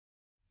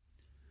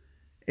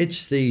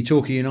It's the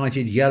Torquay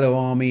United Yellow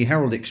Army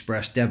Herald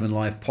Express Devon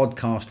Live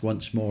podcast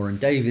once more, and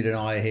David and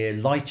I are here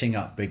lighting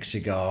up big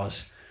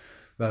cigars,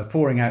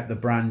 pouring out the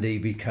brandy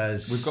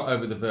because we've got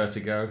over the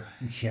vertigo.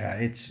 Yeah,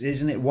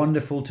 isn't it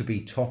wonderful to be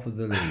top of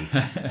the league?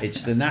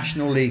 It's the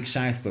National League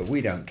South, but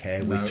we don't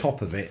care. We're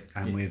top of it,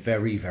 and we're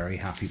very, very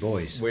happy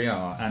boys. We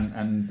are,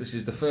 and this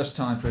is the first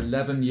time for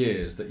 11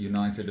 years that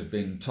United have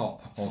been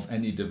top of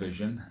any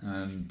division,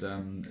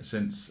 and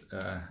since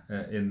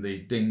in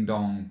the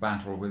ding-dong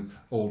battle with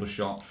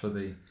Aldershot for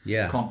the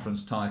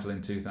conference title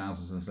in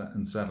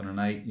 2007 and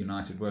 8,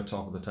 United were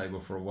top of the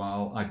table for a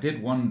while. I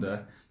did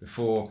wonder,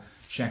 before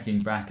checking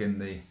back in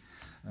the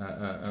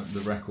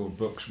record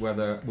books,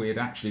 whether we had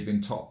actually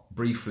been top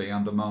briefly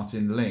under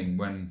Martin Ling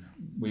when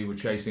we were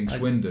chasing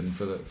Swindon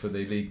for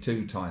the League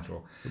Two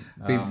title.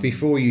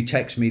 Before you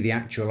text me the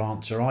actual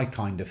answer, I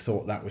kind of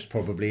thought that was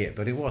probably it,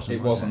 but it wasn't.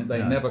 It wasn't.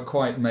 They never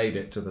quite made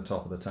it to the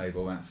top of the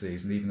table that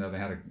season, even though they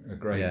had a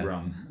great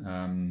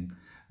run.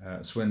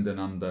 Swindon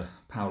under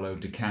Paolo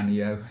Di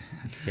Canio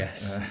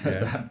at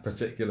that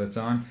particular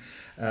time.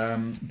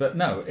 But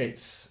no,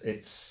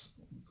 it's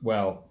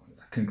well,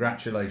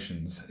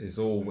 congratulations is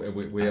all.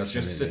 We are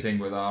just sitting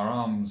with our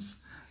arms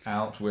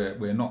out.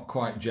 We're not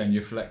quite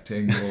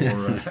genuflecting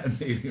or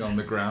kneeling on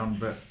the ground,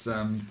 but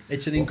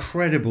it's an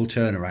incredible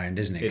turnaround,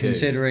 isn't it?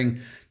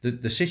 Considering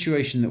the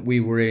situation that we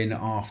were in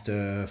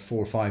after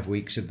 4 or 5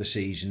 weeks of the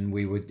season.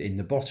 We were in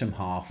the bottom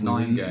half,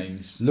 9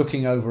 games,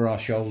 looking over our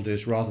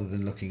shoulders rather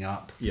than looking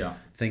up.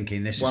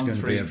 Thinking this is going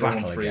to be a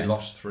battle again.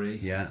 Lost 3.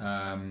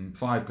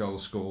 5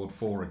 goals scored,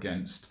 4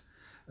 against.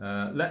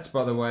 Let's,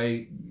 by the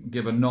way,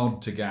 give a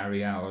nod to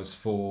Gary Hours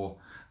for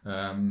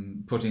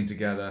putting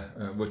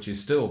together, which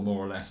is still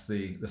more or less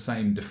the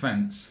same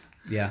defence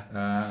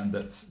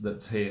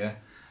that's here,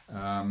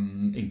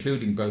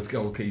 including both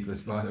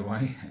goalkeepers, by the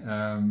way.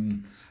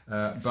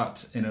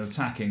 But in an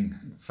attacking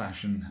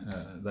fashion,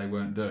 they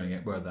weren't doing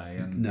it, were they?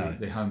 And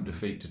the home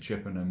defeat to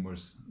Chippenham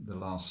was the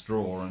last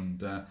straw,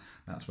 and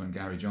that's when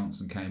Gary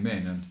Johnson came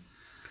in. And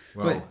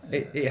well,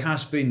 it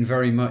has been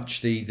very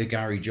much the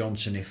Gary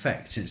Johnson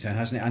effect since then,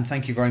 hasn't it? And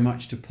thank you very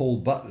much to Paul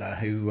Butler,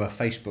 who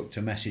Facebooked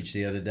a message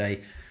the other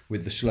day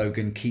with the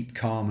slogan "Keep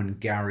calm and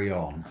Gary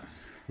on,"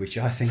 which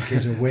I think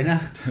is a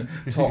winner.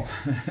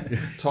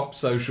 top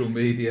social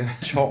media.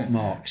 Top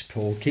marks,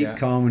 Paul. Keep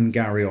calm and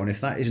Gary on. If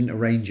that isn't a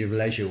range of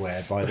leisure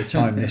wear by the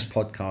time this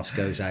podcast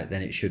goes out,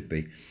 then it should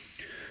be.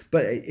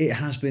 But it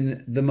has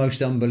been the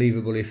most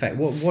unbelievable effect.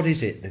 What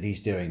is it that he's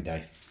doing,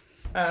 Dave?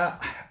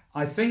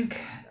 I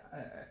think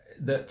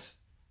that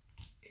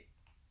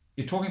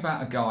you're talking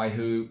about a guy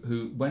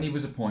who when he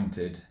was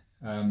appointed,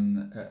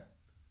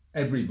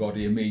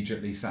 everybody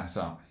immediately sat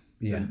up,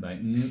 didn't they?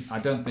 I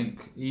don't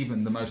think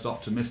even the most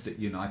optimistic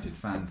United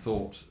fan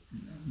thought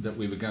that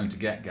we were going to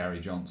get Gary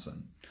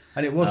Johnson.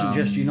 And it wasn't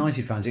just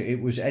United fans, it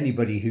was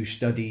anybody who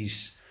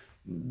studies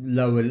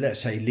lower,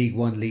 let's say League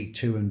One, League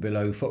Two and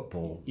below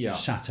football,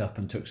 sat up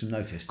and took some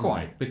notice.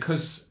 Quite,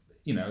 because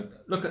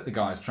look at the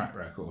guy's track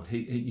record.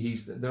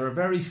 There are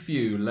very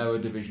few lower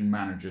division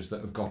managers that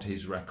have got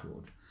his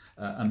record.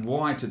 And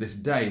why, to this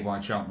day,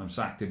 why Cheltenham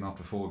sacked him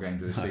after 4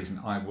 games of this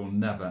season, I will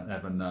never,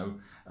 ever know.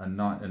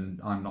 And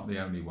I'm not the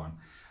only one.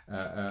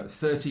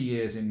 30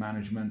 years in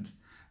management.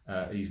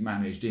 He's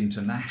managed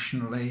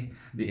internationally.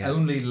 The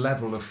only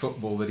level of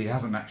football that he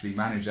hasn't actually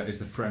managed at is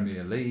the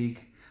Premier League.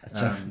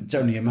 It's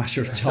only a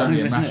matter of time,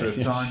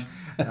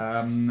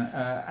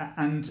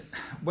 And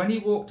when he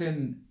walked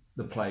in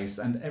the place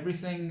and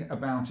everything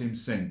about him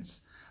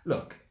since,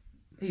 look,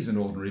 he's an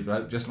ordinary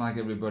bloke just like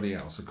everybody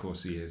else, of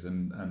course he is,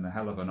 and a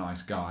hell of a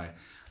nice guy,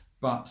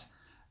 but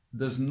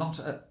there's not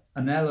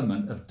an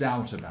element of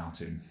doubt about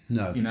him.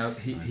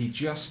 He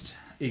just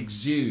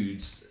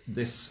exudes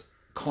this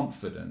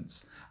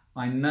confidence.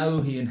 I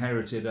know he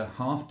inherited a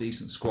half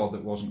decent squad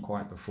that wasn't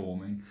quite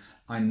performing.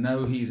 I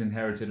know he's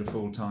inherited a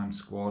full-time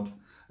squad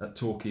at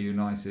Torquay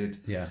United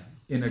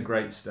in a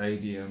great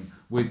stadium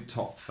with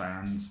top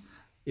fans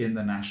in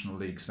the National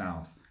League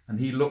South, and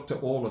he looked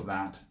at all of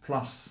that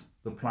plus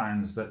the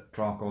plans that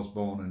Clark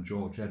Osborne and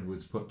George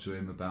Edwards put to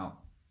him about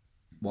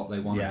what they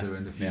want to do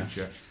in the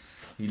future.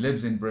 He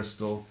lives in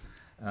Bristol,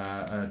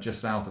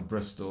 just south of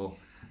Bristol.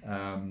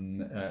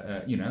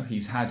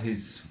 He's had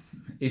his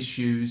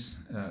issues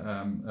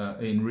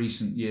in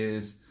recent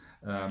years,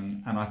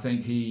 and I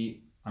think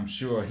I'm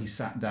sure he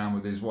sat down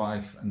with his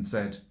wife and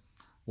said,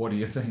 "What do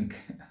you think?"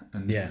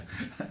 And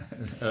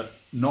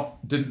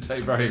didn't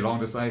take very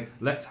long to say,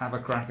 "Let's have a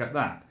crack at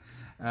that."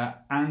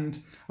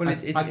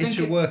 It's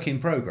a work in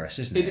progress,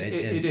 isn't it?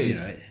 It is.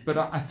 But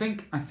I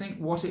think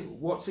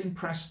what's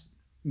impressed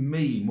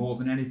me more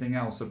than anything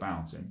else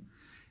about him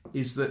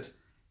is that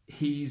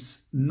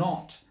he's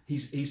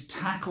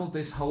tackled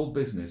this whole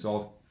business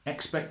of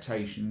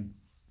expectation.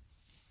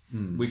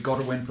 We've got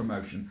to win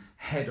promotion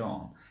head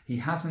on. He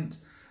hasn't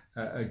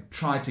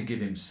tried to give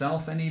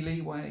himself any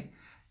leeway.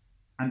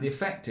 And the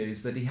effect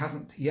is that he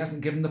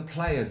hasn't given the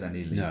players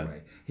any leeway.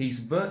 No. He's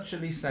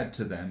virtually said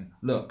to them,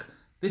 "Look,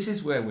 this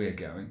is where we're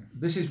going.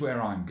 This is where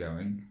I'm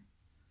going.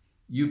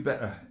 You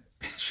better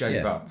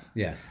shape up.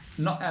 Yeah.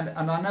 And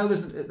I know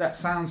that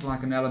sounds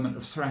like an element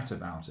of threat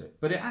about it,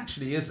 but it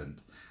actually isn't,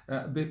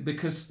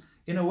 because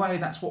in a way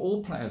that's what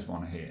all players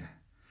want to hear.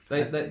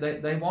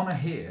 They want to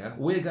hear,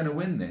 we're going to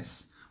win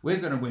this, we're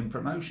going to win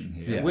promotion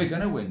here, we're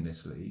going to win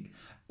this league,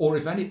 or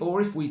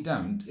if we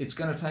don't, it's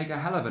going to take a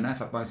hell of an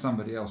effort by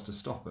somebody else to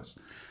stop us.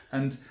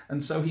 And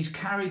so he's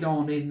carried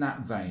on in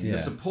that vein.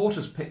 The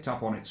supporters picked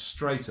up on it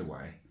straight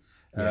away.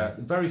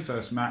 Very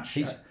first match.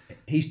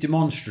 He's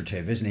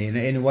demonstrative, isn't he?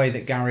 In a way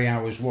that Gary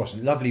Hours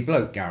wasn't. Lovely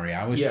bloke, Gary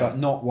Hours, but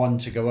not one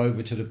to go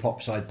over to the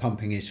pop side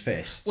pumping his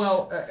fists.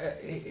 Well,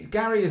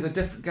 Gary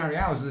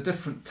Hours is a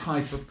different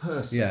type of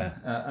person. Yeah.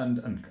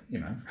 And you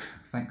know,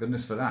 thank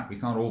goodness for that. We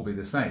can't all be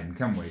the same,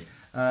 can we?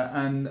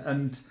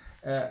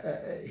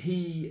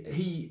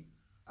 He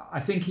I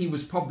think he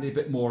was probably a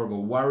bit more of a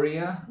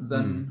worrier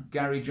than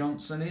Gary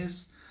Johnson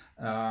is.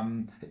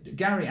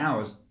 Gary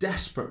Hours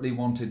desperately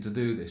wanted to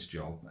do this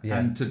job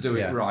and to do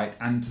it right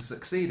and to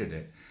succeed at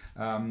it.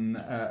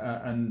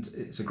 And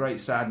it's a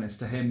great sadness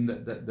to him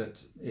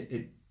that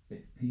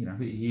you know,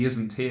 he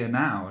isn't here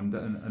now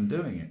and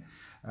doing it.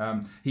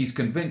 He's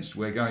convinced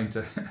we're going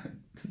to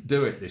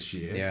do it this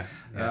year.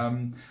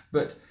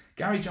 But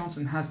Gary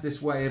Johnson has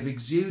this way of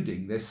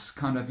exuding this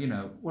kind of, you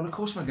know, well, of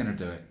course we're going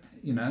to do it,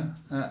 you know,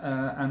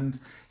 and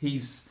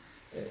he's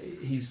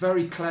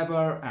very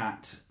clever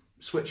at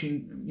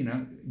switching, you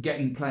know,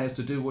 getting players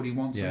to do what he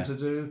wants them to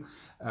do.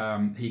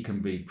 He can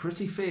be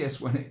pretty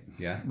fierce when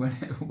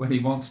he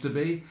wants to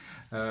be,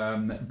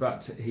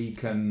 but he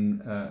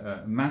can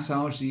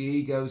massage the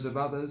egos of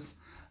others.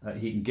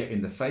 He can get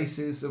in the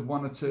faces of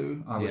one or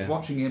two. I was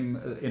watching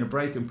him in a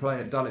break and play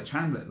at Dulwich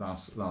Hamlet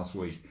last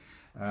week,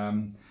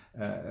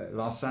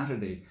 last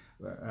Saturday,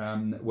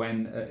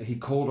 when he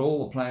called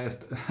all the players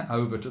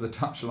over to the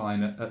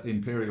touchline at the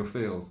Imperial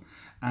Fields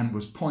and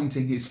was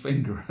pointing his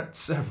finger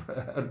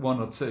at one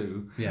or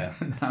two.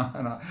 Now,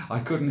 and I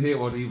couldn't hear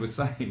what he was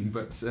saying,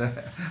 but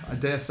I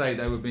dare say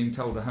they were being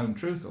told a home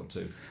truth or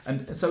two.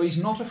 And so he's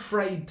not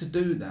afraid to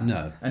do that.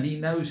 No. And he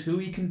knows who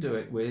he can do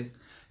it with.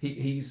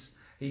 He's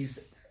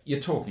you're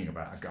talking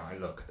about a guy,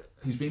 look,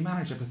 who's been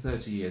manager for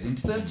 30 years. In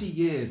 30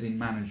 years in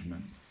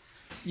management,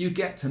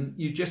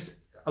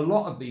 a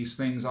lot of these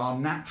things are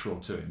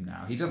natural to him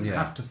now. He doesn't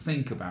have to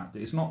think about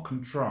it. It's not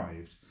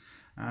contrived.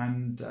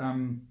 And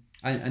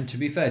to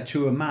be fair,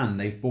 to a man,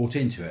 they've bought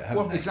into it,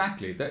 haven't they?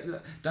 Exactly.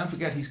 Don't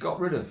forget, he's got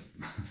rid of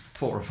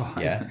 4 or 5.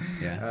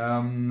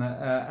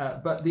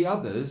 But the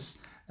others,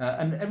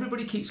 and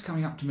everybody keeps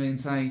coming up to me and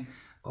saying,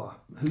 "Oh,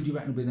 who do you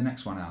reckon will be the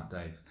next one out,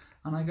 Dave?"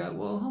 And I go,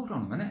 "Well, hold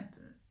on a minute.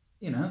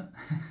 You know,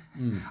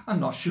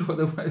 I'm not sure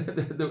there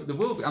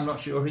will be. I'm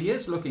not sure he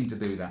is looking to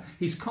do that.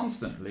 He's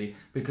constantly,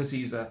 because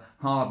he's a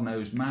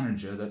hard-nosed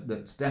manager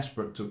that's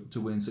desperate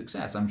to win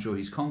success. I'm sure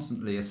he's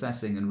constantly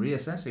assessing and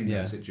reassessing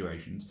those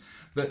situations.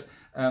 But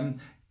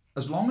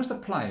as long as the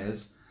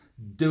players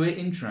do it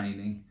in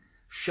training,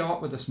 show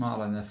up with a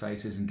smile on their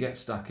faces and get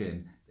stuck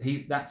in,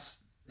 he's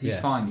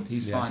fine.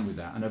 He's fine with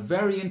that. And a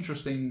very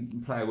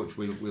interesting player, which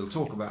we'll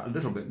talk about a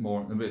little bit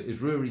more in a bit, is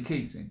Rory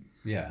Keating.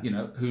 You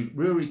know,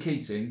 Rory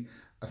Keating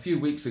a few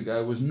weeks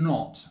ago was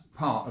not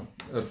part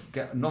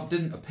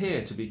didn't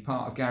appear to be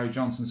part of Gary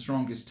Johnson's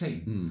strongest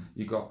team.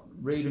 You got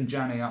Reid and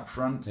Janney up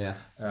front. Him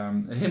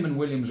and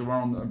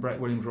Brett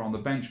Williams were on the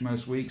bench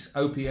most weeks.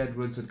 Opie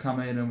Edwards had come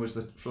in and was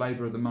the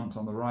flavour of the month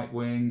on the right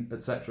wing,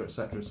 etc.,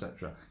 etc.,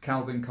 etc.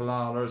 Calvin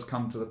Kalala has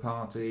come to the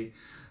party.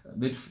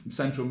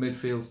 Central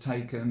midfield's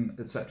taken,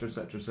 etc.,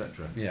 etc.,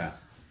 etc.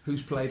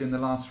 Who's played in the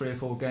last 3 or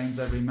 4 games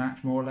every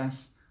match, more or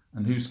less?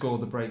 And who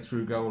scored the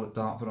breakthrough goal at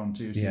Dartford on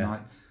Tuesday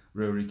night?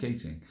 Rory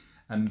Keating.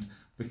 And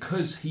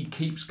because he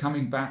keeps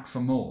coming back for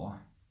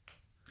more,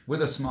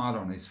 with a smile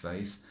on his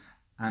face,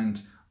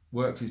 and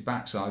worked his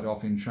backside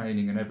off in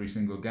training in every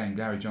single game,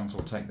 Gary Johnson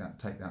will take that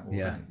all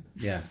day.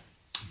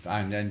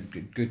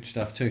 And good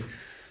stuff too.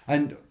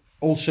 And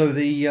also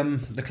the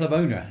club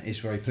owner is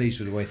very pleased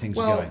with the way things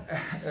are going.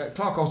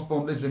 Clark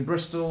Osborne lives in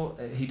Bristol.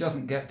 He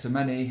doesn't get to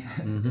many,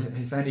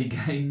 if any,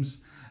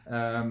 games.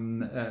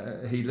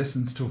 He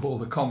listens to all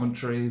the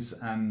commentaries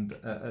and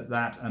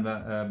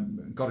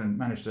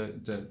managed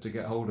to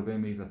get hold of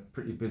him. He's a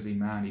pretty busy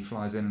man. He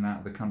flies in and out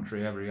of the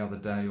country every other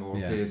day, or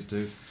appears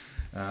to,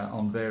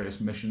 on various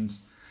missions.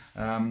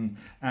 You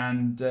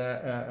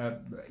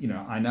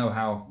know, I know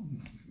how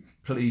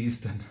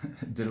pleased and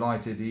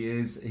delighted he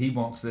is. He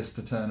wants this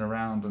to turn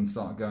around and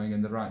start going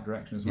in the right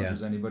direction as much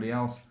as anybody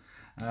else.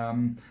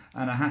 And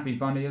a happy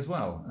bunny as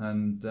well.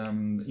 And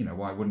you know,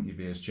 why wouldn't you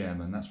be as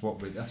chairman? That's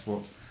what,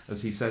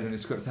 as he said in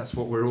his script, that's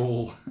what we're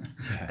all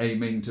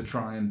aiming to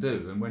try and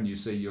do. And when you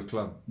see your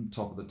club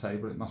top of the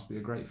table, it must be a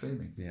great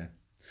feeling.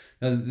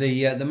 Now,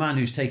 the man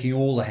who's taking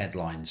all the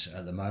headlines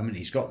at the moment,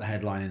 he's got the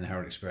headline in the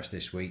Herald Express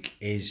this week,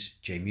 is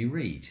Jamie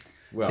Reid.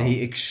 Well,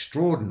 the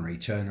extraordinary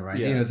turnaround.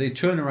 You know, the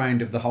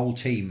turnaround of the whole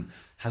team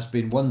has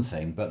been one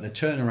thing, but the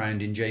turnaround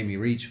in Jamie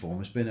Reid's form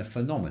has been a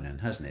phenomenon,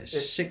 hasn't it?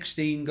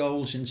 16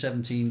 goals in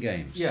 17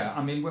 games. Yeah,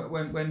 I mean,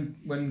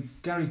 when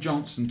Gary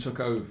Johnson took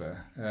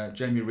over,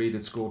 Jamie Reid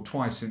had scored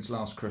twice since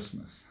last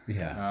Christmas.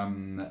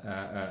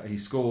 Yeah. He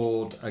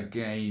scored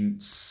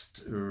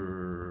against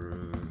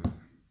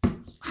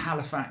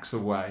Halifax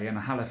away and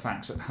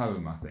Halifax at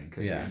home, I think, at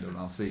the end of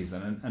last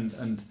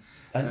season.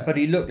 But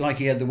he looked like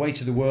he had the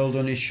weight of the world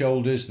on his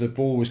shoulders. The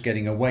ball was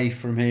getting away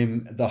from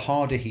him. The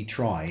harder he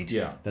tried,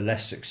 the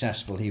less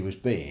successful he was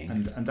being.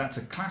 And that's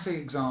a classic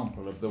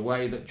example of the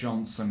way that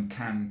Johnson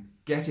can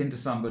get into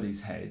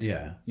somebody's head,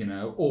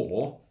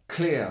 or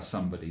clear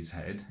somebody's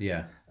head.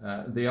 Yeah.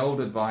 The old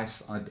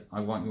advice,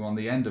 I want you on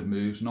the end of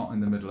moves, not in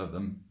the middle of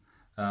them.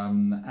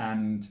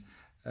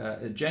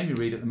 Jamie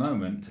Reid at the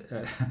moment,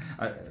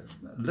 a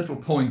little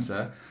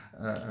pointer,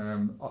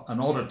 an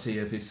oddity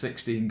of his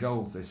 16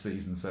 goals this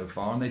season so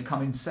far, and they've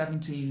come in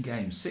 17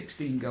 games,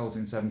 16 goals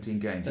in 17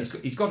 games.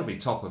 He's got to be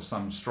top of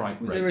some strike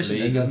rate. There isn't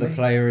another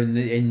player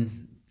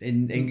in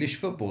English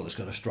football that's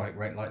got a strike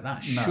rate like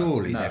that.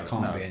 Surely there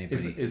can't be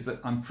anybody. Is that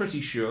I'm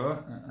pretty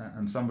sure,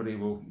 and somebody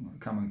will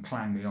come and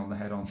clang me on the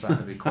head on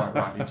Saturday, quite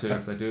rightly too,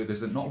 if they do this,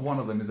 that not one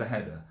of them is a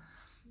header.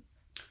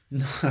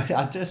 No,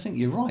 I don't think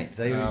you're right.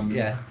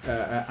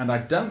 And I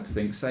don't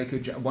think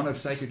one of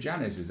Sekou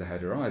Janis is a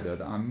header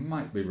either. I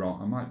might be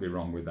wrong. I might be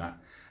wrong with that.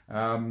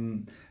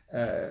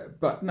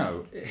 But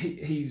no,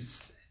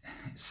 he's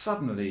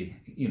suddenly,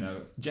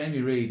 Jamie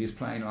Reid is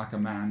playing like a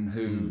man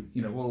who,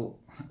 well,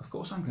 of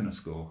course I'm going to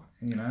score.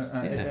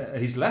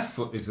 His left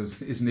foot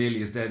is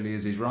nearly as deadly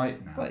as his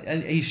right now. But,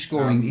 and he's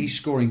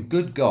scoring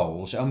good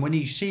goals, and when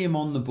you see him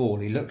on the ball,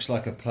 he looks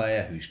like a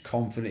player who's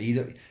confident.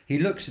 He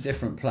looks a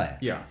different player.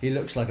 Yeah. He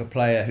looks like a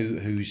player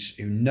who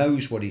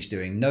knows what he's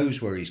doing,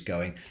 knows where he's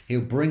going.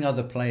 He'll bring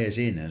other players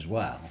in as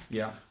well.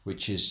 Yeah.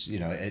 Which is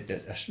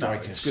a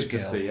striker's skill. It's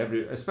good skill. to see,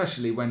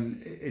 especially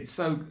when it's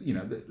so.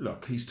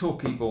 Look, he's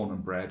Torquay born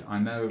and bred. I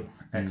know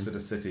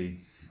Exeter City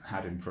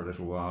had him for a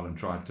little while and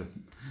tried to,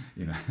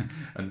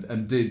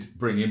 and did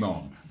bring him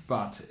on.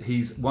 But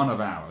he's one of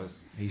ours.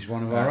 He's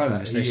one of our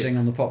own, as they sing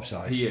on the pop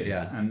side. He is,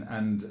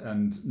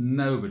 and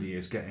nobody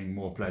is getting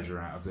more pleasure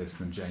out of this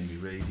than Jamie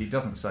Reid. He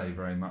doesn't say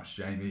very much.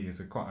 Jamie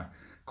is quite a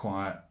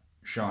quiet,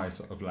 shy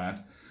sort of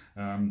lad,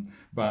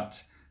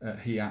 but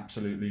he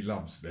absolutely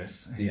loves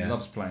this. He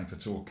loves playing for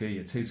Torquay.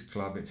 It's his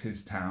club. It's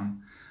his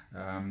town,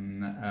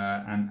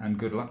 and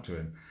good luck to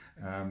him.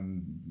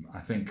 I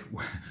think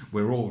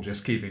we're all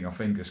just keeping our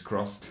fingers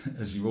crossed,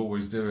 as you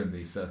always do in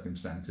these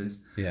circumstances,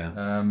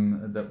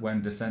 that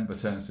when December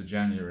turns to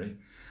January,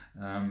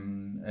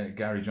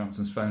 Gary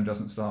Johnson's phone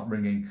doesn't start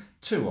ringing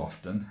too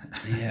often.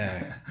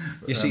 Yeah,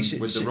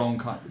 with the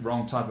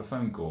wrong type of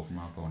phone call from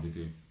our point of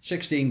view.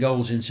 16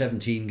 goals in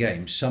 17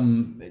 games.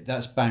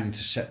 That's bound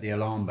to set the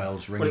alarm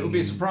bells ringing. Well, it would be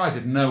a surprise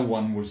if no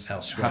one was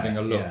elsewhere, having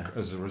a look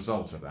as a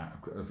result of that.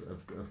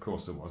 Of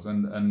course there was.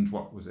 And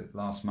what was it,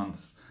 last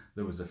month?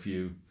 There was a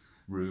few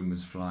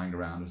rumours flying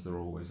around, as there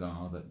always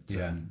are,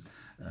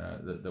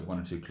 that one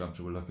or two clubs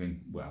were looking.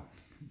 Well,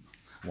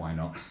 why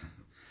not?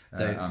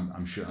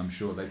 I'm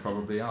sure they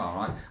probably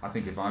are. I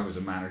think if I was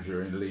a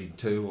manager in League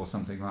Two or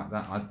something like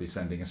that, I'd be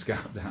sending a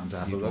scout down to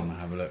have a look. Want to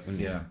have a look,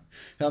 wouldn't you?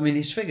 I mean,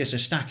 his figures are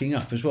stacking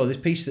up as well. This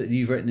piece that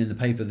you've written in the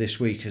paper this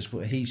week is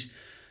he's.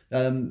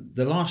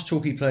 The last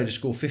Torquay player to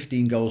score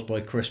 15 goals by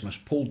Christmas,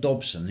 Paul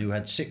Dobson, who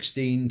had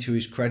 16 to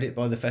his credit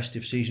by the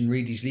festive season,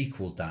 Reid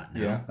equalled that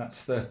now. Yeah,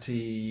 that's 40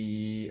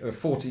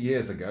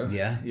 years ago.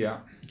 Yeah.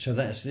 So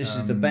this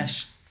is the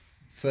best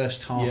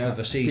first half of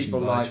a season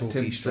people by like a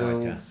Torquay Tim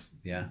striker. Stills,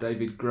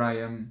 David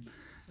Graham,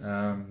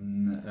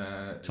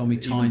 Tommy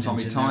Tynan,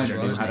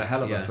 who had a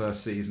hell of a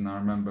first season. I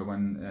remember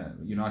when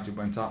United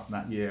went up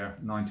that year,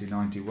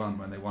 1991,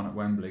 when they won at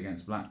Wembley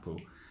against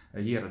Blackpool.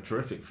 He had a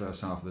terrific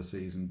first half of the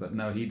season, but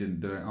no, he didn't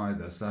do it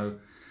either. So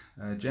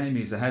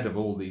Jamie's ahead of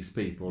all these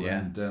people,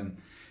 and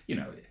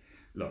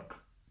look,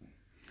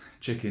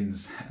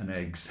 chickens and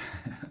eggs,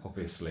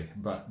 obviously,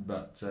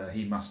 but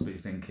he must be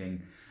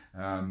thinking.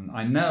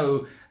 I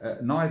know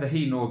neither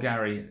he nor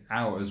Gary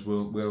Hours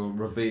will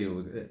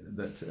reveal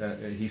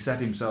that he set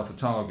himself a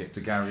target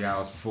to Gary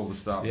Hours before the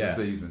start of the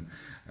season,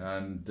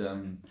 and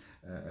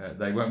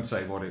they won't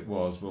say what it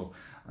was. Well,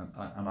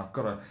 and I've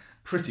got a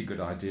pretty good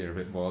idea of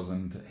it was,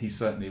 and he's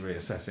certainly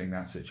reassessing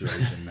that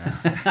situation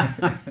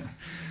now.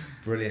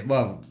 Brilliant.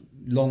 Well,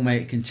 long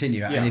may it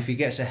continue. And if he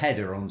gets a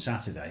header on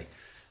Saturday,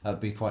 that'd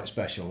be quite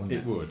special, wouldn't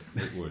it?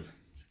 It would.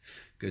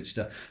 Good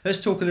stuff. Let's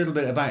talk a little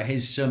bit about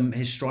his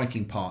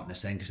striking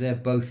partners then, because they're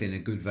both in a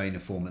good vein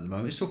of form at the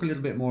moment. Let's talk a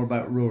little bit more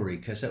about Rory,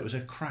 because that was a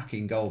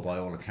cracking goal by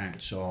all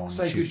accounts on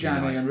Sekou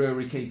Jani and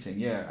Rory Keating.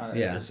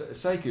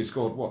 Sekou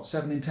scored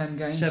 7 in 10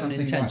 games. 7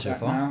 in 10 so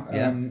far.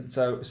 Now.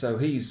 So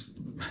he's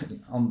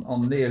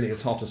on nearly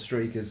as hot a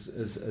streak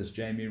as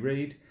Jamie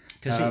Reid.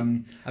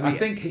 I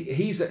think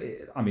he's.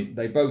 I mean,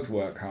 they both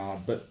work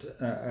hard, but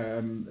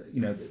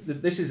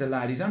this is a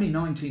lad. He's only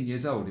 19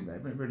 years old. He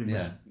really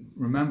must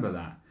remember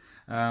that.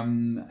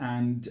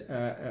 and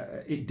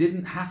it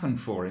didn't happen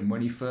for him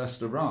when he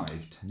first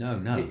arrived. No.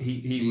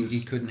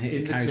 He couldn't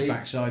hit the cow's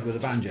backside with a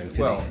banjo,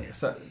 could he?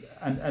 So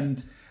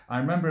and I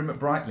remember him at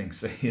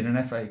Brightlingsea in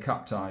an FA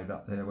Cup tie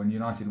that there when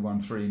United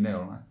won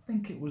 3-0. I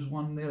think it was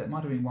 1-0. It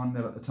might have been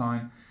 1-0 at the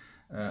time.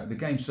 The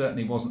game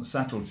certainly wasn't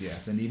settled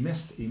yet, and he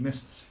missed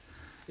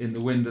in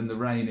the wind and the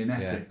rain in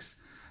Essex.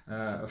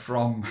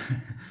 From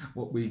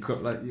what we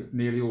could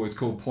nearly always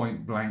call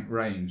point blank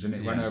range, and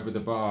it went over the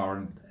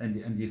bar,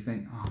 and you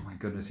think, oh my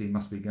goodness, he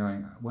must be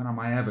going, when am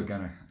I ever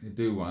going to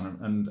do one?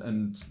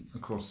 And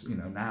of course,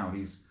 now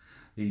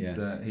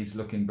he's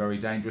looking very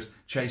dangerous.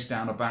 Chased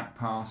down a back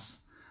pass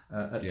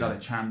at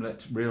Dulwich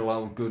Hamlet, real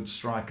old good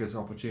striker's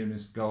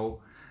opportunist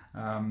goal.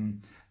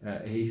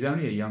 He's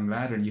only a young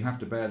lad, and you have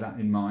to bear that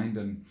in mind,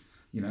 and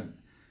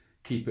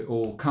keep it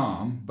all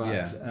calm,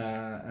 but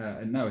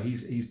no,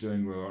 he's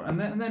doing well. And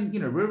then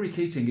Rory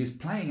Keating is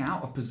playing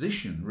out of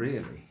position,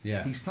 really.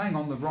 Yeah. He's playing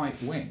on the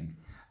right wing,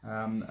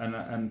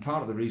 and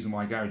part of the reason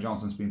why Gary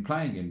Johnson's been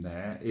playing him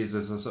there is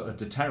as a sort of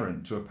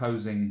deterrent to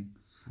opposing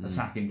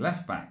attacking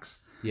left backs.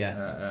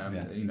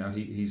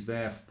 He's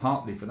there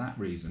partly for that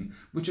reason,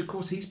 which of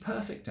course he's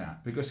perfect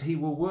at, because he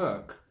will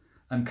work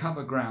and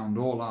cover ground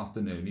all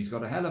afternoon. He's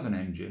got a hell of an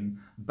engine,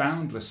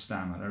 boundless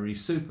stamina,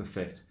 he's super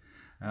fit.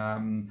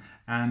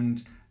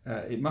 And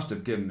it must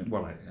have given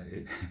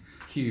a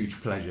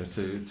huge pleasure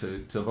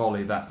to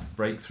volley that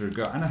breakthrough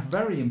goal, and a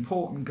very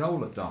important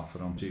goal at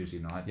Dartford on Tuesday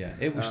night. Yeah,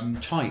 it was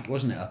tight,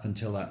 wasn't it, up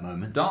until that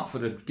moment?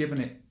 Dartford had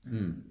given it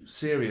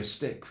serious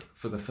stick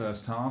for the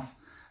first half.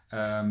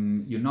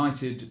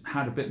 United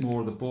had a bit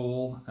more of the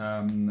ball,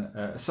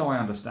 so I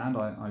understand.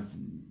 I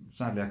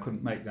sadly I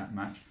couldn't make that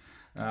match,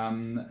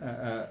 and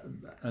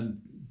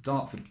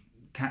Dartford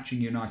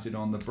catching United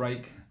on the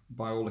break,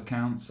 by all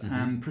accounts,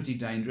 and pretty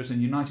dangerous.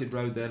 And United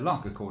rode their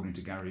luck, according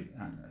to Gary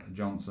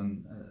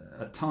Johnson,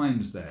 at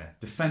times there.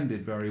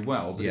 Defended very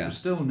well, but it was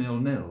still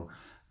 0-0.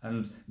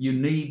 And you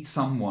need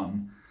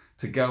someone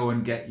to go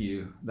and get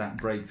you that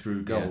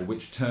breakthrough goal,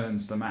 which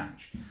turns the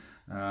match.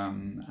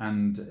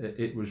 And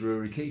it was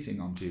Rory Keating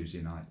on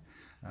Tuesday night.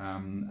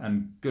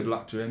 And good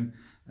luck to him.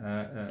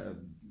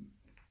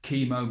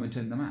 Key moment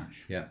in the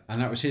match. Yeah, and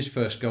that was his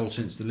first goal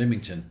since the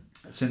Lymington.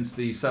 Since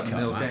the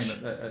 7-0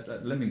 game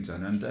at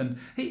Lymington, and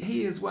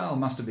he as well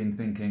must have been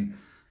thinking,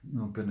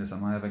 oh goodness,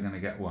 am I ever going to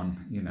get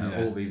one?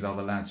 All these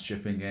other lads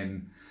chipping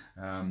in,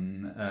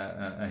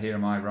 here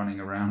am I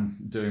running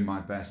around doing my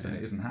best, and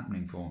it isn't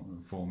happening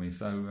for me.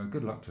 So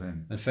good luck to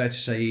him. And fair to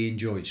say he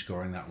enjoyed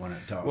scoring that one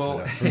at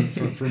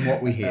Dartford, from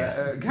what we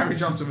hear. Gary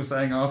Johnson was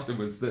saying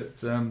afterwards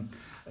that.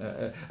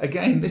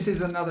 Again, this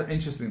is another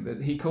interesting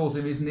that he calls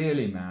him his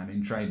nearly man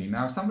in training.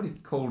 Now, if somebody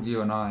called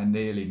you and I a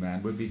nearly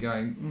man, we'd be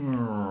going,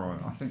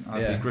 I think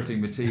I'd be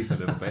gritting my teeth a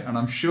little bit, and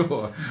I'm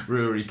sure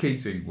Rory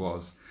Keating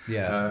was.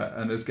 Yeah.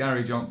 And as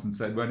Gary Johnson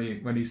said,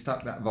 when he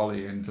stuck that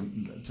volley in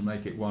to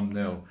make it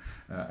 1-0,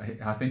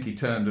 I think he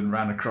turned and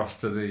ran across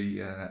to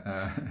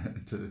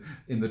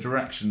in the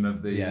direction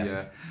of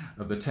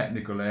the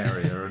technical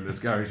area. And as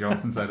Gary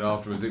Johnson said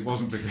afterwards, it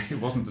wasn't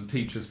a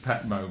teacher's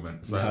pet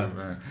moment.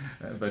 So,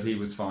 but he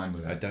was fine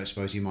with it. I don't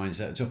suppose he minds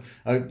that at all.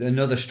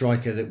 Another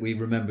striker that we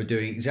remember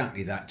doing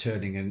exactly that,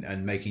 turning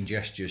and making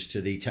gestures to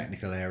the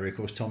technical area, of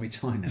course, Tommy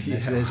Tynan.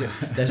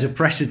 There's a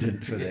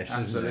precedent for this.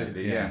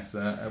 Absolutely, isn't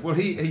there? yes. Well,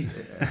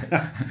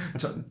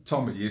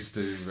 Tommy used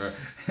to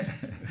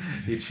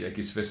he'd shake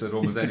his fist at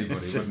almost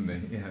anybody,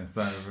 wouldn't he? Yeah.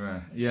 So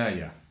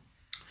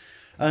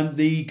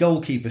the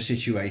goalkeeper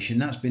situation,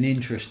 that's been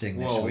interesting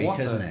this week,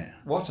 hasn't it?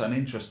 What an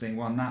interesting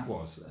one that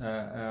was.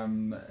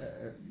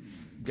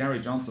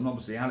 Gary Johnson,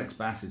 obviously Alex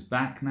Bass is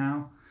back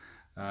now.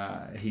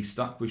 He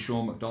stuck with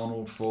Sean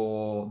McDonald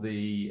for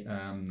the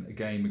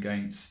game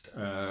against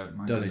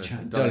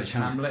Dulwich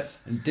Hamlet.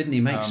 And didn't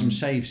he make some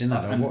saves in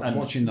that?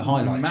 Watching the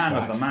highlights man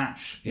back. of the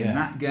match in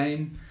that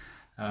game.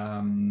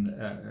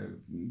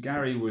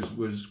 Gary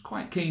was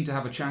quite keen to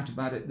have a chat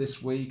about it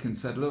this week and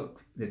said,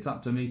 look, it's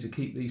up to me to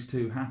keep these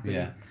two happy.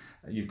 Yeah.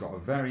 You've got a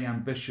very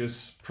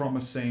ambitious,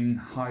 promising,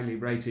 highly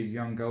rated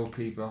young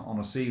goalkeeper on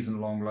a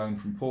season-long loan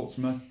from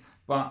Portsmouth,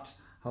 but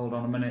hold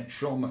on a minute,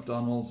 Sean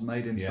McDonald's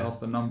made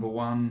himself the number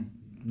one,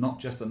 not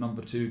just the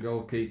number two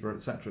goalkeeper,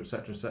 etc.,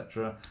 etc.,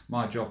 etc.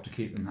 My job to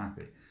keep them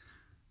happy.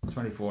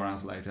 24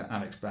 hours later,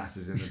 Alex Bass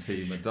is in the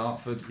team at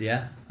Dartford,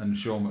 and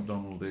Sean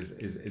McDonald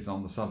is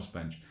on the subs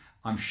bench.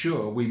 I'm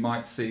sure we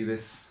might see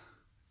this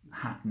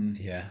happen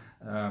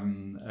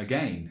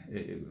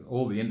again.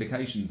 All the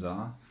indications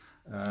are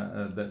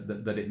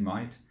that it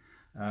might,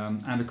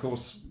 and of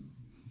course,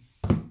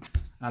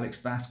 Alex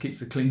Bass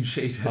keeps a clean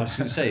sheet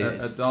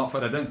at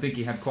Dartford. I don't think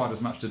he had quite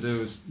as much to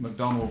do as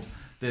McDonald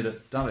did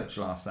at Dulwich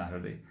last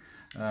Saturday.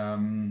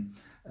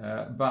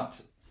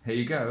 But here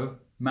you go,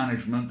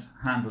 management,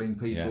 handling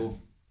people.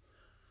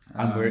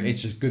 And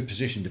it's a good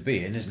position to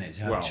be in, isn't it?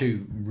 To have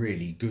two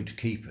really good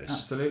keepers.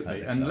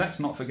 Absolutely. And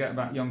let's not forget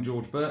about young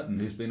George Burton,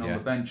 who's been on the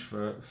bench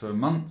for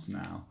months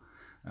now,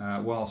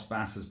 whilst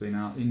Bass has been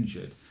out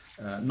injured.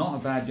 Not a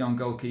bad young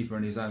goalkeeper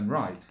in his own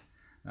right.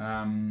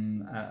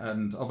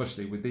 And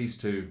obviously with these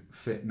two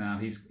fit now,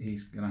 he's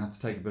going to have to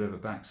take a bit of a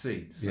back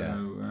seat.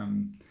 So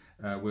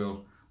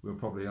we'll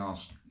probably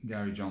ask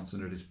Gary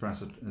Johnson at his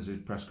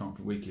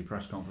weekly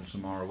press conference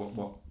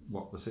tomorrow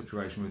what the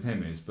situation with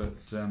him is. But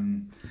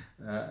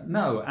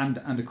no,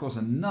 and of course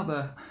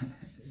another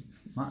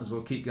might as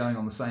well keep going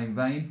on the same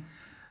vein.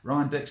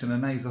 Ryan Dixon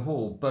and Asa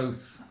Hall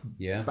both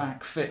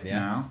back fit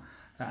now,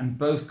 and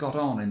both got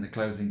on in the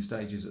closing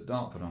stages at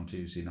Dartford on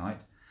Tuesday night.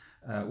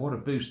 What a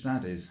boost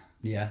that is.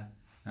 Yeah.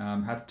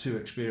 Have two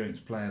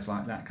experienced players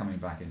like that coming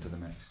back into the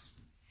mix.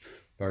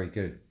 Very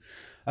good.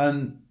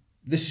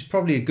 This is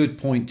probably a good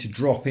point to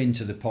drop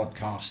into the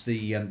podcast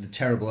the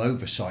terrible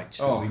oversights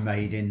that we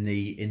made in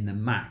the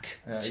MAC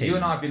team. You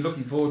and I have been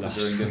looking forward to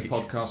doing this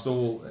podcast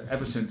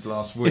ever since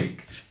last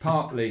week,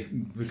 partly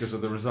because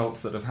of the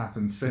results that have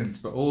happened since,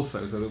 but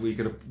also so that we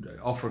could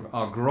offer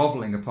our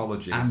grovelling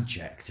apologies.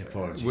 Abject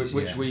apologies.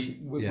 Which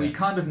we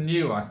kind of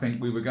knew, I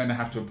think, we were going to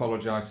have to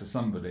apologise to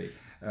somebody.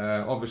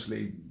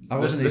 Obviously, I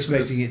wasn't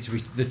expecting it to be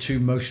the two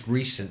most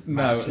recent.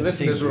 No,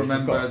 listeners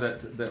remember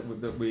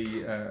that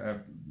we.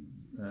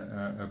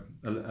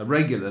 A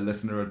regular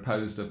listener had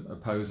posed a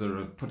poser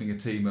of putting a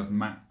team of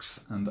Macs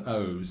and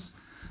O's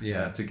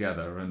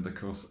together, and of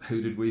course,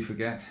 who did we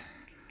forget?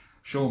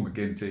 Sean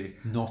McGinty.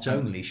 Not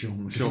only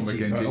Sean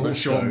McGinty, but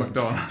Sean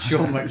McDonald.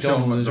 Sean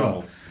McDonald as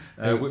well.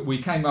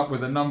 We came up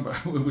with a number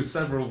with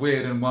several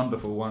weird and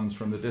wonderful ones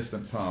from the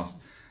distant past.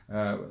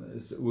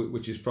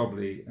 Which is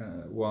probably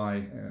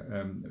why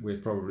we're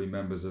probably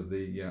members of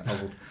the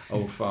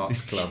old farts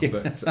club.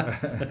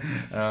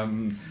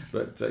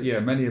 But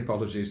many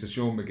apologies to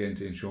Sean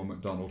McGinty and Sean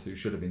McDonald, who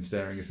should have been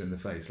staring us in the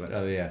face.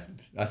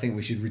 I think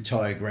we should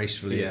retire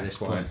gracefully at this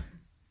point.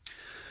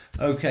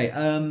 Okay,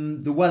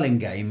 the Welling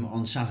game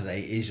on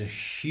Saturday is a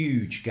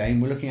huge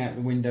game. We're looking out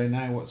the window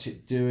now. What's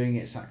it doing?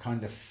 It's that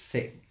kind of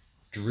thick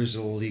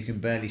drizzle. You can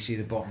barely see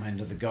the bottom end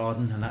of the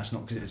garden, and that's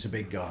not because it's a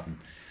big garden.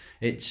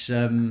 It's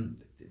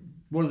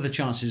what are the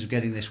chances of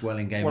getting this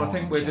Welling game? Well, I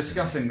think we're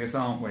discussing this,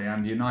 aren't we?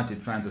 And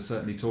United fans are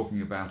certainly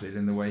talking about it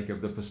in the wake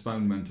of the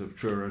postponement of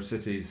Truro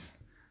City's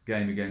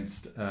game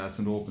against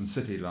St Albans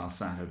City last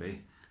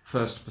Saturday.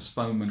 First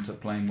postponement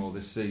at Plainmoor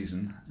this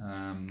season.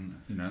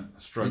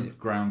 Stroke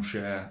ground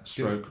share,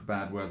 stroke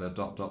bad weather. ...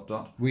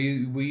 Were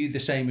you the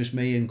same as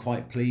me and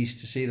quite pleased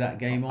to see that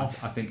game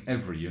off? I think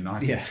every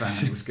United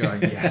fan was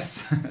going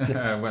yes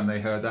when they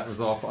heard that was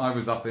off. I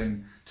was up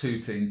in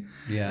Tooting,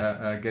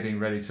 getting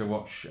ready to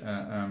watch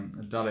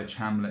Dulwich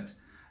Hamlet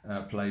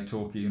play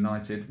Torquay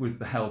United with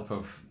the help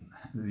of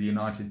the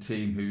United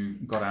team who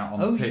got out on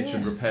the pitch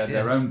and repaired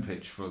their own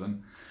pitch for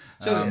them.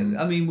 So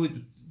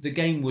the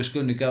game was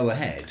going to go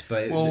ahead,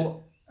 but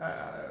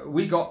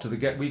we got to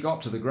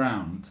the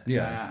ground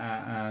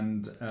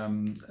and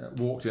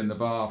walked in the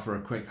bar for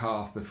a quick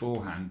half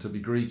beforehand to be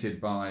greeted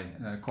by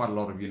quite a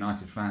lot of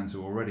United fans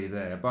who were already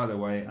there. By the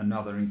way,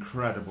 another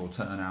incredible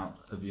turnout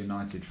of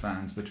United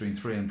fans, between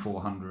 300 and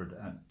 400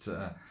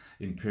 at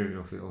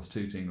Imperial Fields,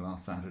 Tooting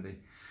last Saturday.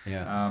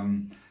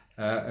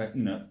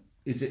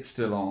 Is it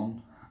still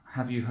on?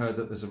 Have you heard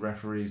that there's a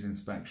referee's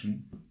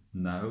inspection?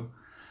 No.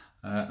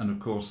 And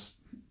of course,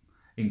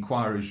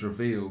 inquiries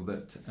revealed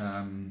that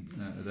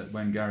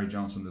when Gary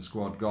Johnson, the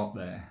squad, got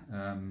there,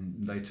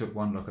 they took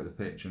one look at the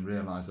pitch and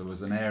realised there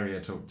was an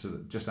area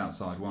to just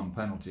outside one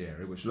penalty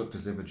area which looked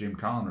as if a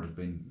gymkhana had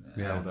been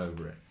held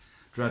over it.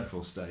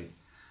 Dreadful state.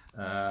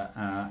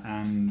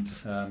 And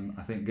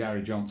I think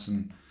Gary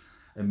Johnson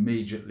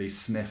immediately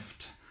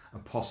sniffed a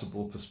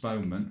possible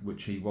postponement,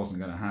 which he wasn't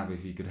going to have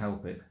if he could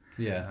help it.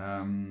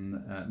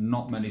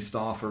 Not many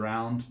staff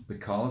around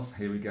because,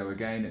 here we go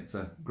again, it's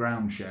a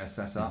ground share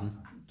set up.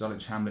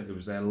 Dulwich Hamlet, it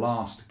was their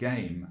last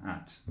game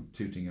at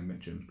Tooting and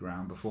Mitcham's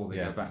ground before they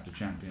go back to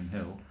Champion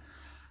Hill.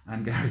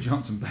 And Gary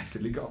Johnson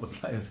basically got the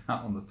players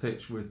out on the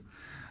pitch with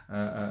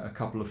a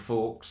couple of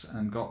forks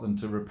and got them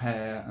to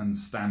repair and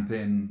stamp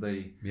in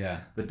the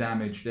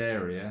damaged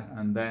area.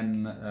 And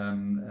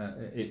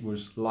then it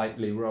was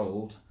lightly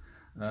rolled.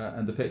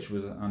 And the pitch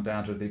was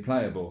undoubtedly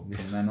playable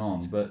from then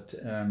on. But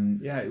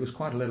it was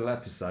quite a little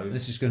episode.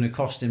 This is going to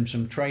cost him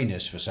some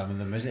trainers for some of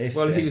them, isn't it?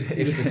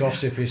 If the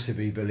gossip is to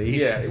be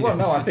believed.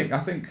 I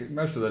think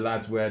most of the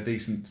lads wear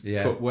decent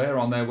footwear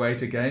on their way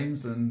to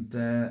games, and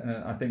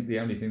I think the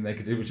only thing they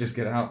could do was just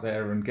get out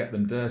there and get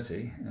them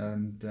dirty.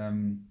 And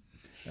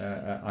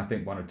I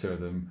think one or two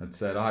of them had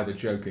said, either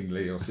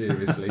jokingly or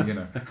seriously,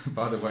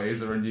 by the way, is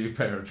there a new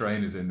pair of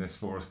trainers in this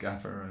for us,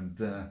 Gaffer? And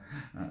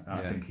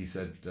I think he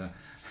said,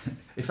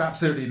 if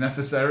absolutely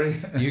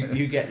necessary.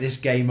 you get this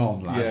game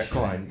on, lads. Yeah,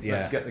 quite.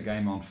 Let's get the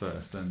game on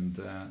first.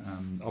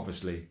 And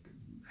obviously,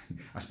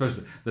 I suppose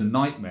the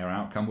nightmare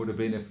outcome would have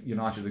been if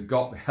United had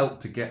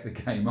helped to get the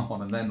game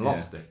on and then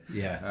lost it.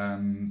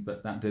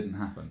 But that didn't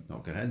happen.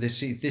 Not going to.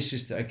 This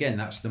is, again,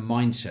 that's the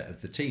mindset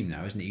of the team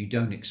now, isn't it? You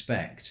don't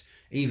expect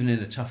even in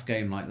a tough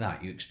game like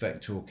that, you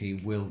expect Torquay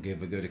will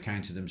give a good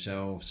account of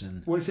themselves.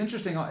 And well, it's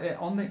interesting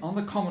on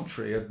the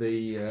commentary of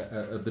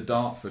the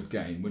Dartford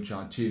game, which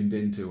I tuned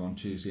into on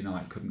Tuesday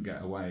night. Couldn't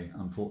get away,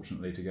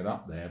 unfortunately, to get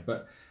up there.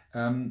 But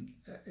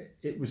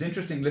it was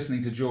interesting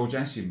listening to George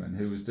Essuman,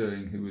 who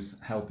was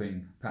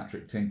helping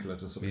Patrick Tinkler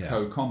to sort of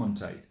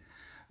co-commentate.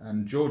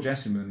 And George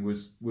Essuman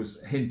was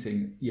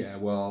hinting, it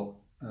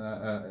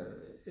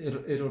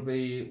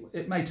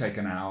may take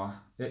an hour,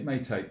 it may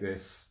take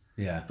this,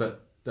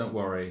 but don't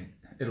worry,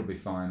 it'll be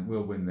fine.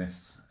 We'll win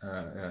this.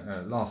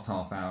 Last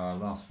half hour,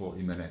 last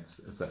 40 minutes,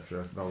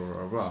 etc. Blah blah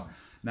blah blah.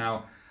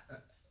 Now,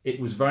 it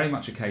was very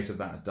much a case of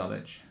that at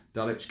Dulwich.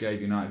 Dulwich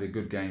gave United a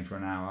good game for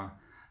an hour,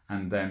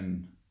 and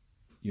then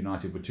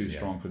United were too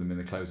strong for them in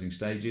the closing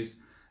stages.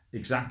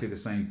 Exactly the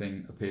same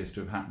thing appears to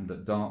have happened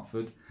at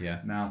Dartford.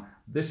 Yeah. Now,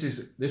 this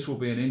will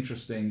be an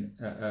interesting.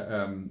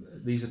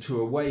 These are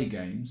 2 away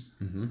games.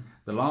 Mm-hmm.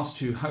 The last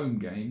 2 home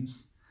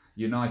games,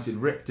 United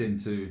ripped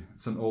into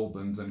St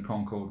Albans and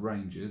Concord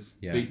Rangers,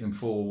 beat them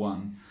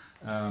 4-1.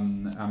 I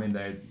mean,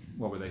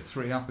 what were they,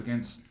 3 up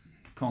against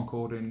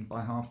Concord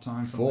by half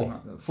time? 4.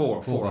 Like that.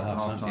 4 at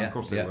half time. Of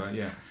course they were.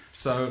 Yeah.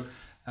 So,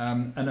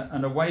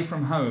 and away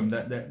from home,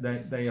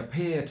 they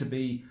appear to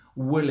be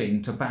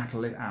willing to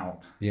battle it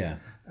out. Yeah.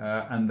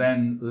 And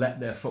then let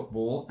their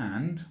football,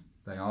 and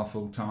they are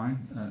full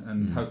time,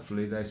 and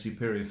hopefully their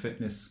superior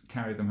fitness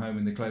carry them home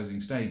in the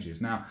closing stages.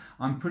 Now,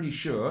 I'm pretty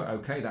sure,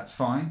 that's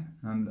fine,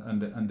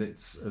 and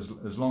it's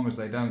as long as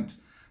they don't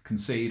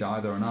concede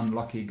either an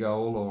unlucky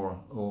goal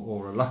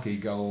or a lucky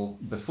goal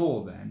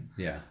before then.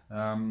 Yeah.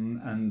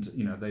 And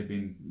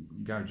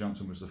Gary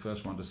Johnson was the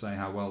first one to say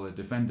how well they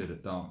defended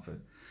at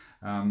Dartford.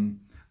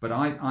 But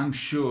I'm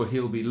sure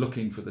he'll be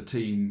looking for the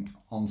team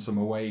on some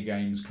away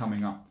games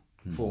coming up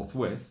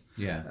forthwith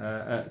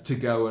to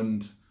go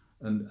and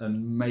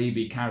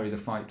maybe carry the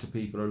fight to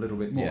people a little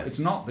bit more. It's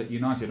not that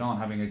United aren't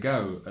having a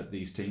go at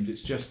these teams,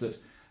 it's just that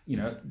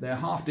they're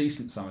half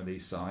decent, some of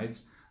these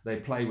sides. They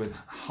play with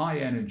high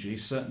energy,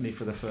 certainly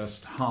for the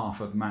first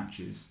half of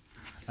matches,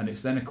 and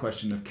it's then a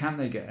question of can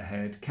they get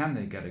ahead, can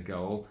they get a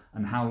goal,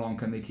 and how long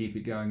can they keep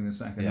it going in the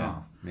second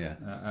half.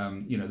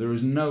 There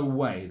is no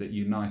way that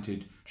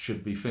United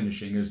should be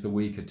finishing as the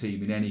weaker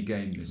team in any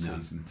game this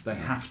season. They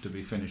have to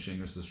be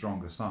finishing as the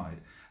stronger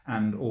side,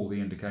 and all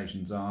the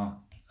indications are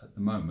at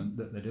the moment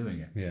that they're doing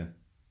it. Yeah.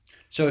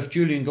 So if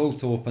Julian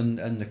Goldthorpe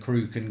and the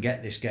crew can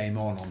get this game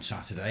on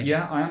Saturday...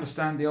 Yeah, I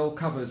understand the old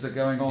covers are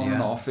going on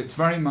and off. It's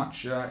very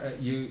much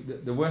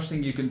the worst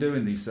thing you can do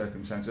in these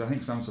circumstances. I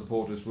think some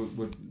supporters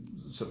would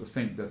sort of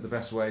think that the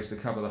best way is to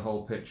cover the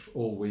whole pitch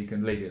all week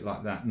and leave it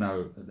like that.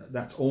 No,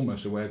 that's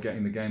almost a way of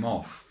getting the game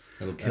off.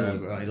 It'll kill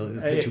the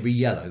pitch will be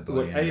yellow by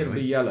the end. A, it'll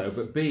be yellow,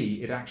 but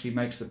B, it actually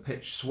makes the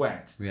pitch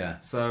sweat. Yeah.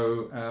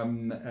 So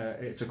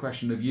it's a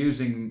question of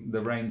using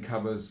the rain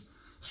covers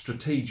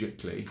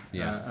strategically.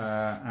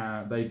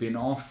 They've been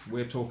off.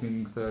 We're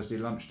talking Thursday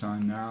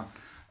lunchtime now.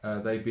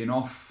 They've been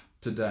off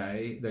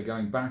today. They're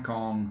going back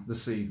on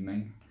this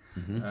evening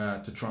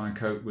to try and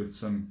cope with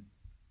some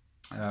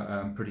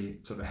pretty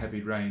sort of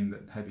heavy rain,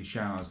 heavy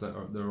showers that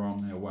are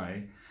on their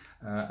way.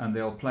 And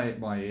they'll play it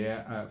by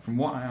ear. From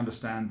what I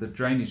understand, the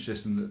drainage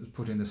system that was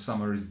put in this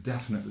summer is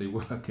definitely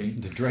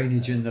working. The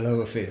drainage in the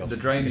lower field. The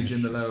drainage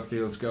in the lower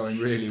field's going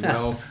really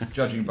well,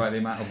 judging by the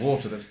amount of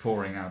water that's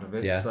pouring out of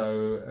it. Yeah.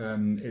 So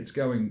it's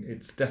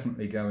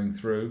definitely going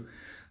through.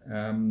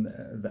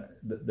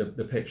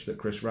 The pitch that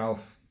Chris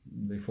Ralph,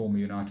 the former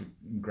United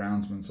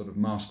groundsman, sort of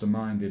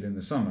masterminded in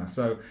the summer.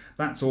 So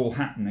that's all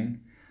happening.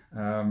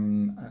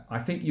 I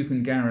think you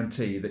can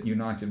guarantee that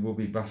United will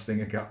be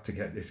busting a gut to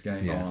get this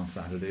game on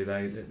Saturday.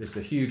 It's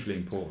a hugely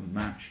important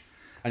match.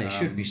 And it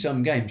should be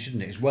some game,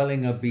 shouldn't it? It's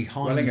Welling are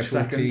behind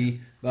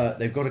Torquay, but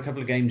they've got a couple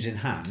of games in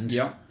hand.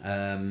 Yeah.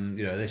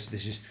 This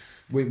is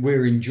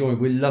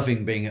we're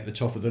loving being at the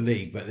top of the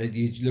league, but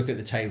you look at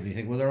the table and you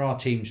think, well, there are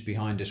teams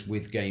behind us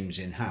with games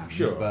in hand,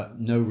 but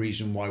no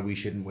reason why we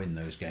shouldn't win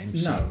those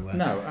games.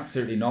 No,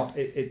 absolutely not.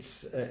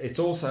 It's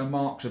also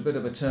marks a bit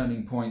of a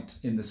turning point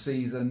in the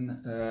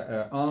season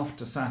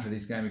after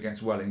Saturday's game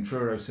against Welling.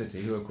 Truro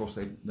City, who of course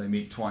they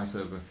meet twice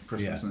over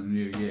Christmas and the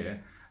New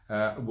Year,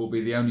 will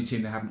be the only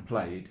team they haven't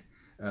played.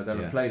 They'll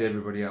have played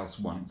everybody else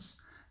once.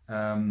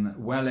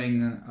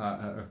 Welling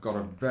have got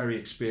a very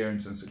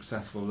experienced and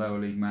successful lower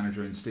league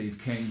manager in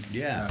Steve King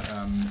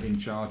in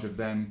charge of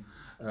them.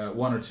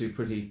 One or two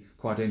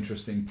quite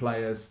interesting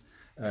players,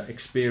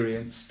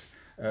 experienced.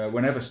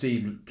 Whenever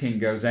Steve King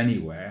goes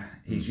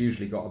anywhere, he's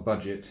usually got a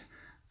budget,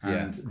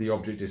 and the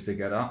object is to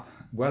get up.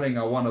 Welling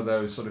are one of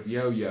those sort of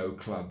yo-yo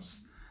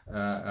clubs.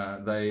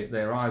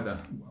 They're either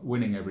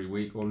winning every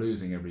week or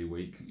losing every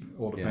week,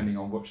 all depending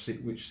on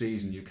which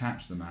season you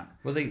catch them at.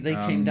 Well, they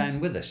came down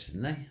with us,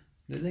 didn't they?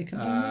 Did they come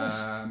down with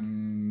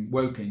us?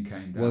 Woking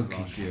came down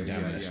last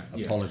year.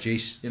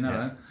 Apologies.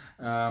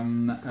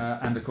 And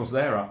of course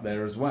they're up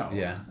there as well.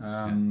 Had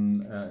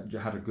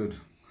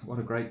what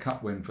a great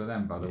cup win for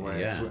them, by the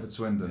way, at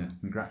Swindon.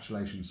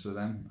 Congratulations to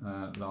them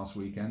last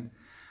weekend.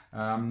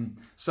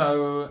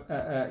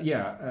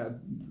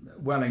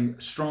 Welling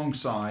strong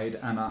side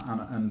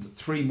and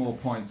 3 more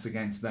points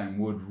against them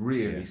would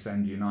really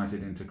send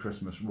United into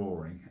Christmas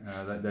roaring.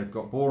 They've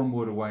got Boreham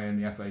Wood away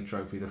in the FA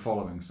Trophy the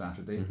following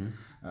Saturday.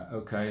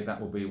 That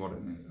will be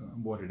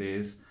what it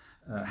is.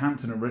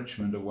 Hampton and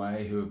Richmond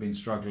away, who have been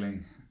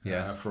struggling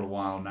for a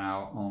while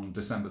now, on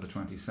December the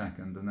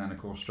 22nd, and then of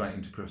course straight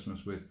into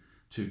Christmas with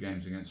 2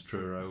 games against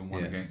Truro and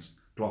 1 against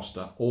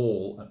Gloucester,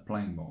 all at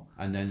Plainmoor.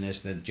 And then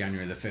there's the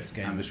January the 5th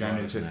game as well.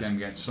 January the 5th game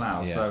against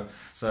Slough. Yeah.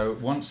 So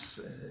once,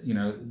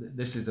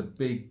 this is a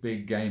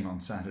big game on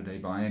Saturday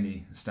by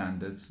any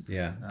standards.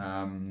 Yeah.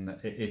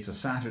 It's a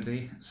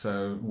Saturday,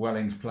 so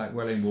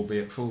Welling will be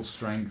at full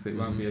strength. It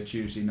won't be a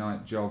Tuesday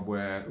night job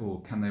where,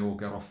 can they all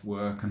get off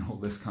work and all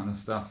this kind of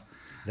stuff.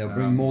 They'll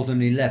bring more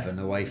than 11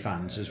 away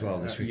fans as well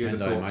this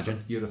weekend, I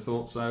imagine. You'd have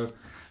thought so.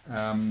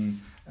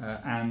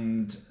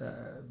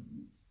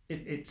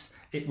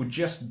 It would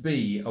just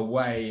be a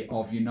way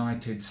of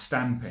United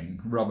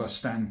rubber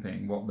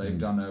stamping what they've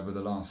done over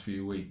the last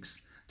few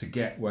weeks to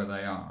get where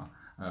they are.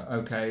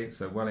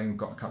 So Welling have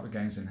got a couple of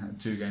games in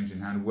hand, 2 games in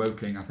hand.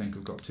 Woking, I think,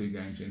 have got 2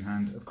 games in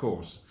hand. Of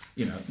course,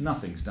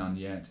 nothing's done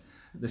yet.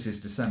 This is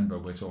December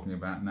we're talking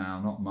about now,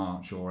 not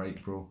March or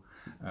April.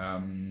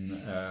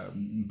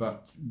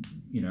 But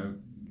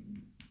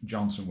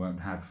Johnson won't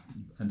have,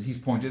 and he's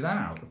pointed that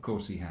out. Of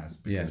course he has,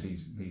 because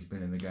he's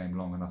been in the game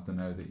long enough to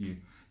know that you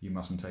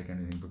mustn't take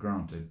anything for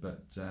granted.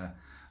 But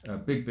a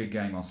big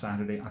game on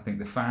Saturday. I think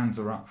the fans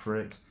are up for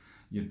it.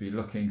 You'd be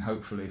looking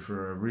hopefully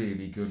for a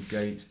really good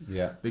gate.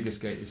 Biggest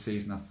gate this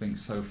season I think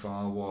so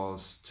far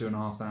was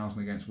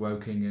 2,500 against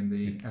Woking in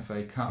the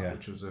FA Cup,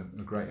 which was a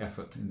great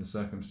effort in the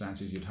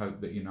circumstances. You'd hope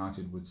that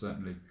United would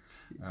certainly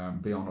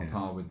be on a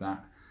par with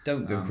that.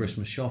 Don't go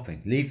Christmas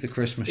shopping. Leave the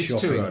Christmas shopping.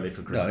 It's too early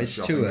for Christmas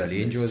shopping. Too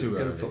early. Enjoy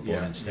the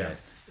football instead.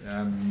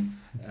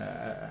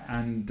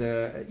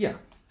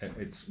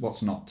 It's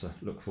what's not to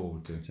look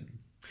forward to.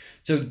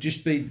 So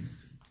just being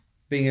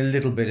a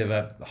little bit of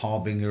a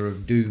harbinger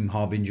of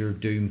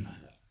doom,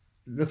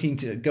 looking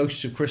to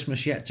ghosts of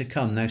Christmas yet to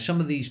come. Now,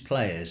 some of these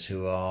players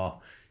who are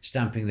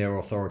stamping their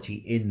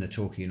authority in the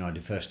Torquay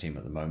United first team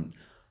at the moment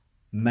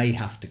may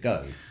have to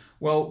go.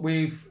 Well,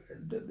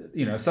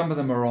 some of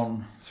them are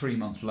on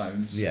 3-month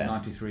loans,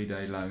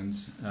 93-day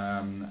loans,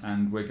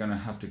 and we're going to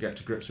have to get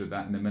to grips with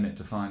that in a minute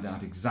to find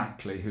out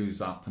exactly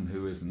who's up and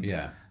who isn't.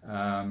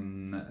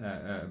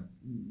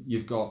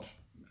 You've got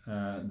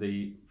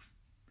the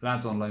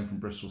lads on loan from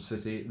Bristol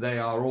City. They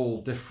are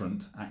all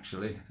different,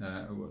 actually.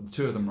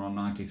 2 of them are on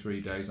 93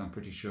 days. I'm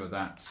pretty sure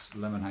that's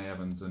Lemonhay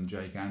Evans and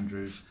Jake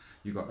Andrews.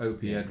 You've got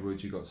Opie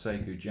Edwards. You've got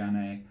Sekou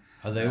Jane.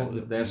 Are they all?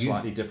 They're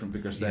slightly different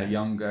because they're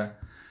younger.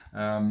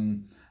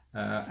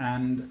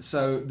 And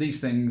so these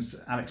things,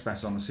 Alex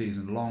Bess on a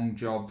season-long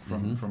job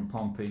from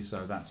Pompey,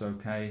 so that's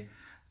okay.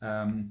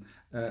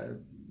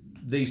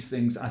 These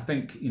things, I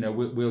think,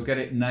 we'll get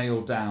it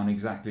nailed down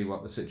exactly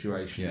what the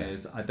situation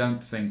is. I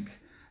don't think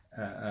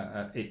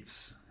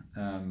it's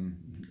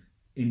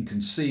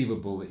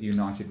inconceivable that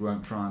United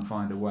won't try and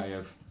find a way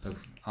of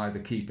either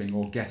keeping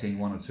or getting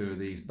 1 or 2 of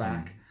these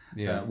back.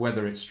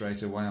 Whether it's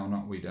straight away or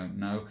not, we don't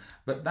know.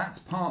 But that's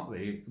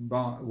partly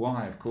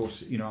why, of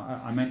course,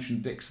 I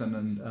mentioned Dixon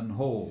and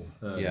Hall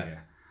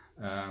earlier.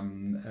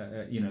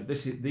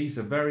 These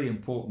are very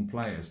important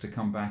players to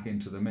come back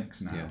into the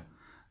mix now.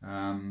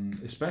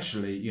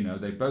 Especially,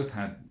 they both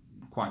had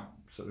quite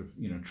sort of,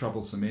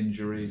 troublesome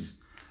injuries.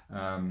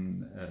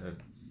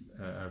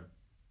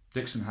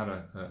 Dixon had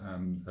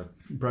a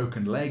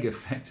broken leg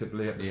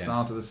effectively at the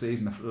start of the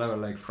season, a lower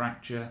leg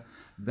fracture.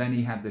 Then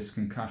he had this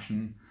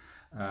concussion.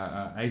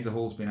 Asa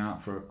Hall's been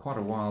out for quite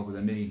a while with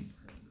a knee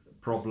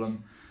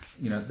problem.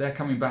 They're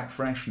coming back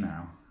fresh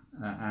now,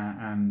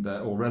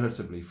 or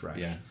relatively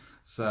fresh.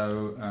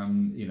 So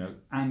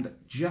and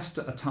just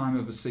at a time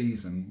of the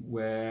season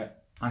where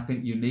I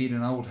think you need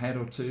an old head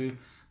or two.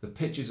 The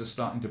pitches are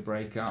starting to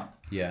break up.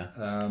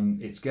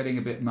 It's getting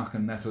a bit muck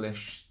and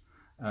nettle-ish.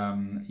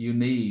 You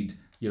need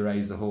your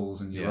Asa Halls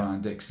and your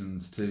Ryan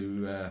Dixons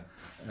to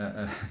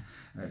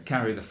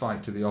carry the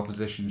fight to the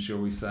opposition, shall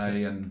we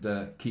say, and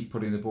keep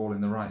putting the ball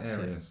in the right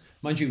areas.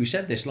 Mind you, we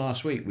said this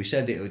last week. We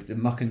said the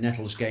Muck and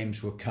Nettles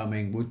games were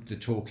coming. Would the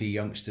Torquay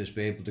youngsters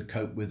be able to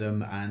cope with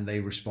them? And they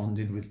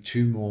responded with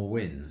 2 more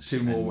wins.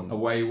 2 more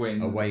away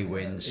wins. Away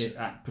wins.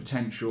 At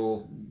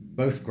potential.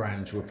 Both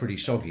grounds were pretty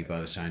soggy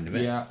by the sound of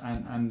it. Yeah,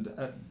 and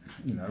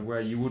where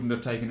you wouldn't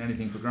have taken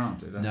anything for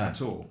granted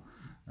at all.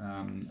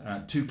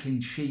 2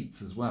 clean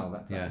sheets as well.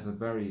 That's a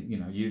very,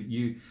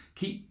 you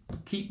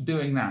keep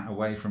doing that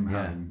away from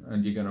home,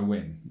 and you're going to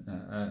win.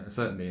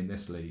 Certainly in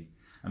this league,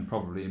 and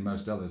probably in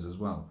most others as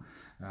well.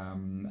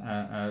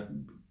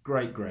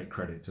 Great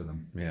credit to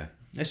them. Yeah,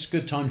 it's a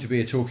good time to be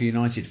a Torquay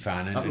United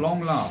fan. At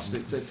long last,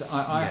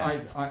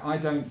 I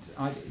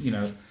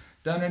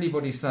don't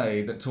anybody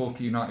say that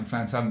Torquay United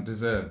fans haven't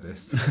deserved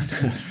this.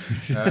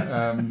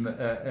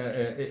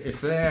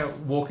 If they're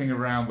walking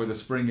around with a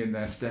spring in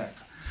their step,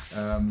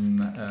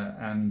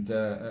 and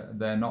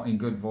they're not in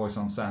good voice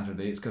on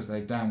Saturday, it's because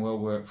they've damn well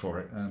worked for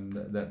it, and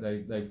that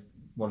they've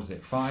what is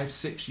it,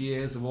 5-6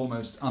 years of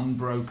almost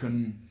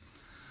unbroken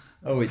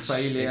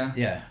failure.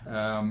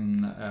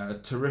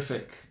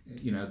 Terrific.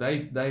 You know,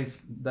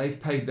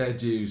 they've paid their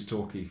dues,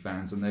 Torquay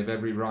fans, and they've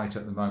every right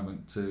at the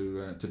moment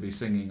to be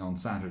singing on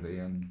Saturday,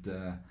 and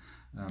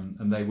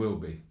they will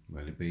be.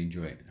 Well, it'll be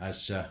enjoyed.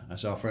 As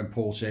our friend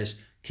Paul says,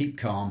 keep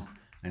calm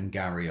and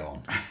Gary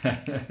on.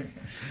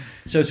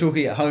 So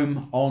Torquay at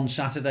home on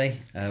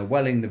Saturday.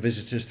 Welling the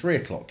visitors, 3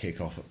 o'clock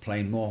kick-off at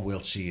Plainmoor. We'll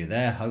see you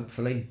there,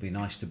 hopefully. It'd be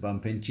nice to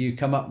bump into you.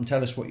 Come up and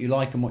tell us what you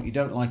like and what you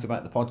don't like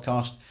about the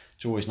podcast.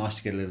 It's always nice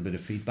to get a little bit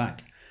of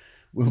feedback.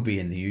 We'll be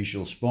in the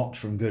usual spot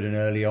from good and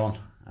early on.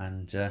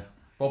 And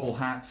bobble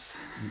hats.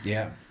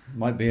 Yeah,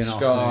 might be an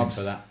scarves. Afternoon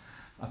for that.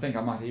 I think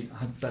I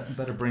might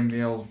better bring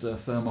the old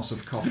thermos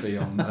of coffee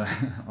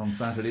on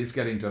Saturday. It's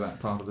getting to that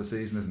part of the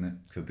season, isn't it?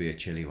 Could be a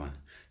chilly one.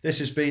 This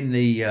has been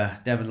the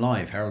Devon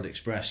Live, Herald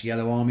Express,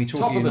 Yellow Army,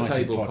 Torquay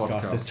United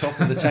podcast. The top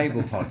of the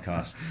table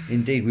podcast.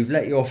 Indeed, we've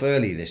let you off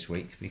early this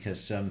week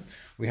because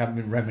we haven't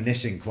been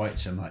reminiscing quite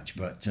so much,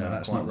 but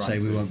that's not to say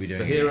we won't be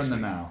doing it. The here and the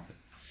now.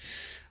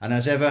 And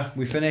as ever,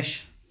 we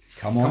finish.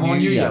 Come on,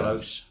 you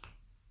yellows.